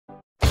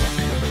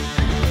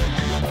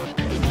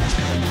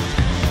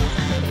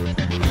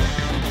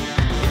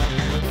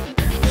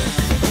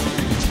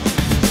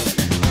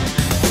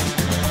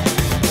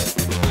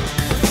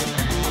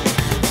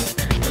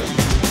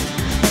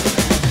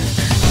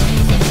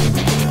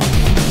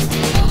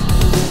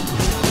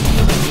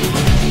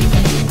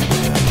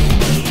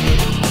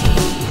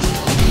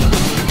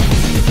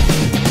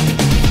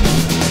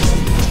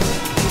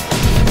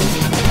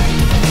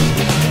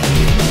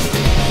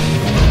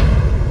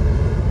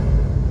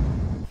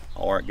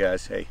Alright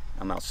guys, hey,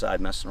 I'm outside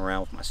messing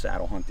around with my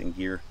saddle hunting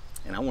gear,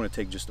 and I want to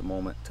take just a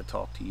moment to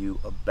talk to you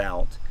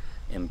about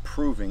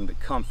improving the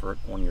comfort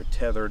on your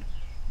Tethrd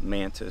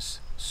Mantis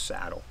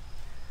saddle.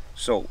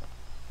 So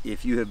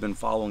if you have been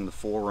following the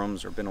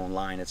forums or been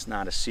online, it's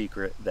not a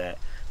secret that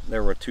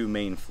there were two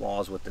main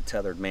flaws with the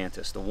Tethrd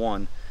Mantis. The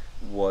one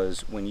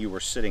was when you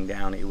were sitting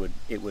down, it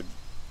would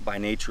by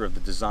nature of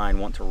the design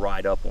want to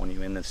ride up on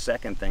you, and the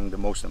second thing, the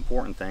most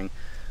important thing,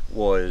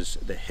 was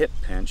the hip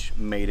pinch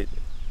made it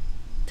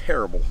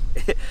terrible.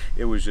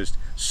 It was just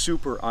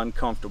super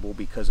uncomfortable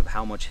because of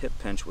how much hip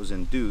pinch was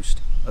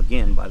induced,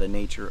 again, by the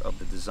nature of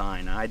the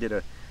design. I did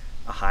a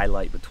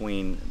highlight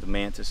between the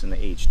Mantis and the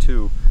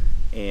H2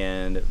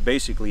 and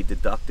basically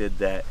deducted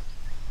that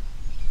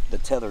the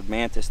Tethrd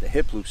Mantis, the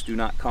hip loops do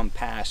not come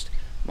past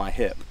my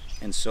hip,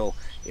 and so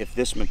if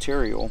this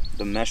material,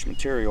 the mesh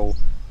material,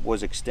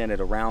 was extended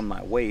around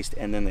my waist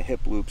and then the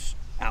hip loops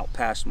out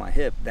past my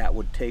hip, that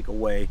would take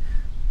away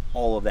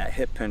all of that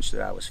hip pinch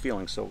that I was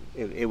feeling. So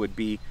it would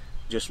be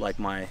just like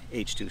my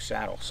H2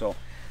 saddle. So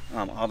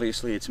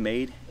obviously it's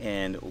made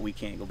and we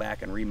can't go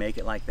back and remake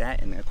it like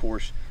that. And of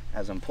course,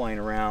 as I'm playing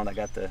around, I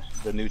got the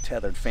new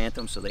Tethrd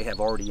Phantom, so they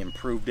have already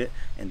improved it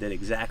and did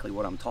exactly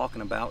what I'm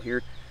talking about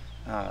here.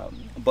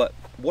 But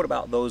what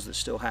about those that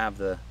still have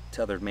the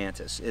Tethrd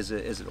Mantis? Is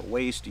it a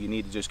waste? Do you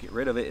need to just get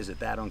rid of it? Is it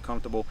that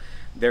uncomfortable?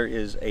 There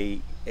is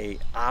a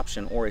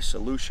option or a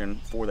solution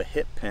for the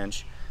hip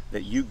pinch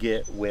that you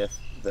get with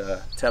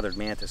the Tethrd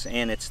Mantis,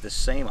 and it's the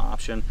same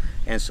option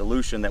and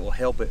solution that will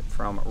help it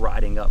from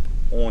riding up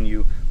on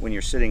you when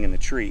you're sitting in the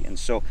tree. And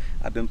so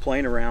I've been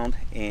playing around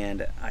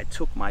and I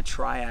took my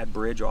TriAd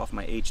Bridge off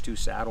my H2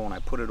 saddle and I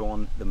put it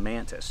on the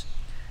Mantis,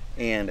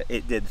 and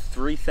it did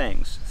three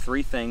things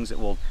that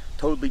will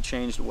totally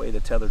change the way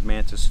the Tethrd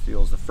Mantis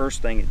feels. The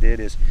first thing it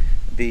did is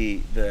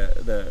the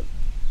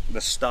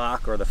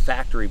stock or the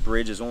factory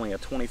bridge is only a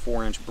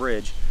 24-inch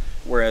bridge,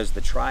 whereas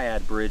the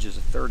TriAd Bridge is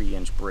a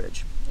 30-inch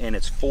bridge, and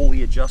it's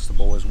fully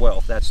adjustable as well.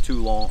 If that's too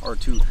long or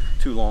too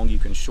long, you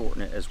can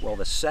shorten it as well.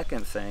 The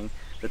second thing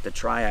that the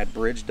TriAd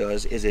Bridge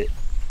does is it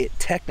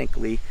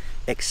technically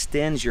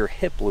extends your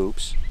hip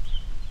loops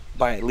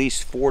by at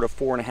least 4 to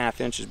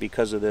 4.5 inches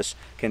because of this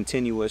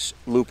continuous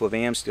loop of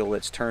amsteel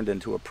that's turned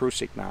into a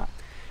Prusik knot.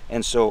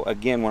 And so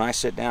again, when I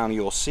sit down,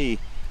 you'll see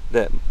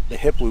that the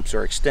hip loops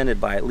are extended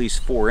by at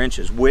least 4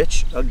 inches,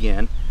 which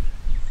again,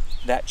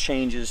 that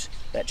changes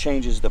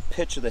the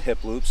pitch of the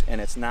hip loops, and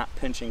it's not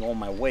pinching on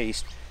my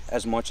waist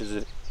as much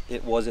as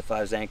it was if I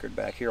was anchored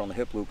back here on the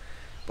hip loop.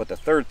 But the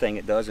third thing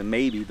it does, and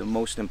maybe the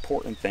most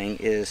important thing,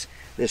 is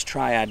this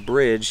TriAd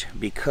Bridge,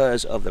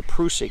 because of the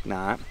Prusik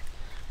knot,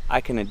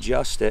 I can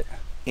adjust it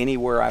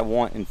anywhere I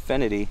want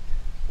infinity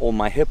on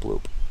my hip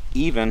loop.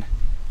 Even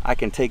I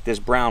can take this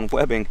brown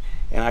webbing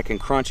and I can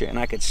crunch it and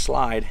I could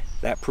slide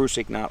that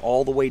Prusik knot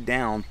all the way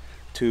down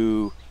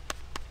to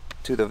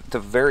the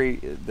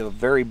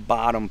very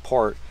bottom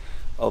part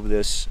of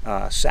this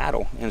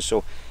saddle. And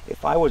so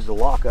if I was to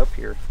lock up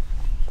here,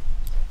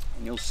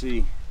 and you'll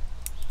see,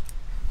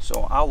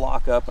 so I'll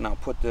lock up and I'll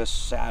put this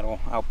saddle,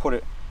 I'll put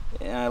it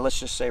let's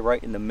just say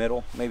right in the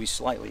middle, maybe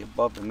slightly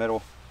above the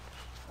middle,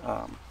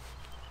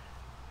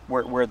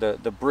 where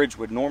the bridge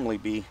would normally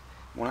be.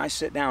 When I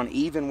sit down,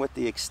 even with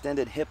the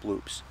extended hip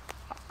loops,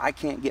 I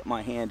can't get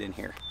my hand in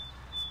here.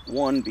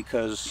 One,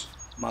 because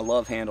my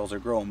love handles are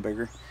growing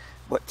bigger,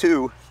 but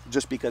two,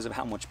 just because of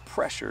how much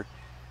pressure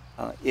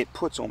it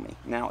puts on me.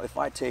 Now, if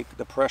I take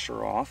the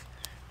pressure off,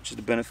 which is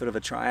the benefit of a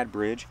TriAd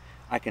Bridge,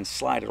 I can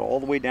slide it all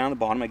the way down the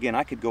bottom. Again,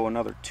 I could go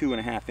another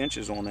 2.5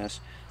 inches on this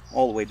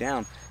all the way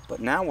down. But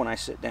now when I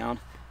sit down,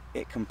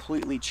 it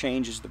completely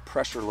changes the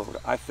pressure load.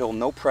 I feel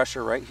no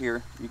pressure right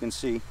here. You can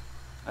see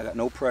I got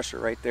no pressure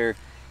right there.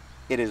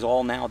 It is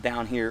all now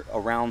down here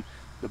around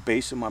the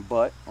base of my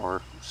butt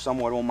or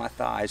somewhat on my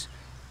thighs,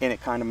 and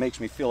it kind of makes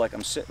me feel like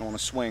I'm sitting on a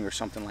swing or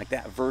something like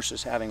that,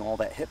 versus having all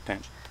that hip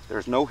pinch.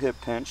 There's no hip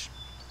pinch,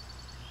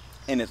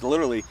 and it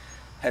literally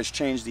has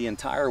changed the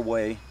entire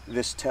way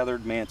this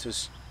Tethrd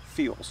Mantis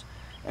feels.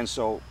 And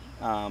so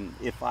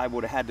if I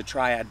would have had the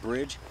TriAd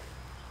Bridge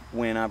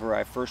whenever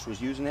I first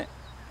was using it,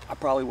 I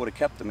probably would have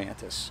kept the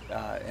Mantis.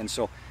 And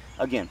so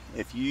again,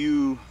 if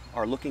you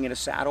are looking at a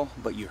saddle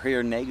but you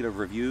hear negative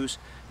reviews,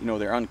 you know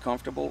they're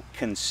uncomfortable,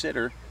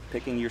 consider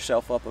picking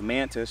yourself up a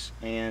Mantis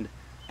and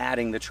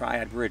adding the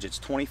TriAd Bridge. It's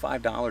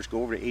 $25.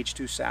 Go over to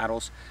H2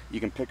 Saddles. You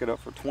can pick it up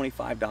for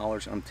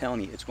 $25, and I'm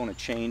telling you, it's going to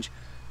change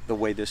the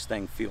way this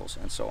thing feels.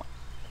 And so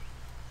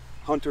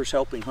hunters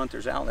helping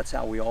hunters out, that's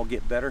how we all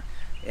get better.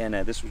 And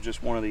this was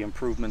just one of the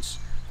improvements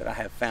that I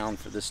have found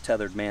for this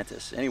Tethrd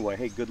Mantis. Anyway,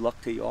 hey, good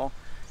luck to you all.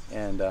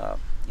 And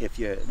if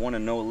you want to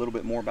know a little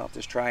bit more about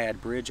this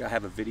TriAd Bridge, I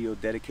have a video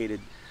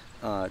dedicated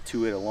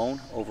to it alone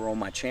over on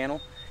my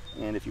channel.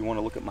 And if you want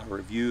to look at my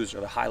reviews or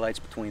the highlights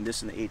between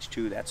this and the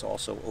H2, that's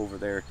also over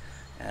there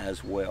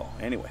as well.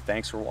 Anyway,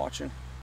 thanks for watching.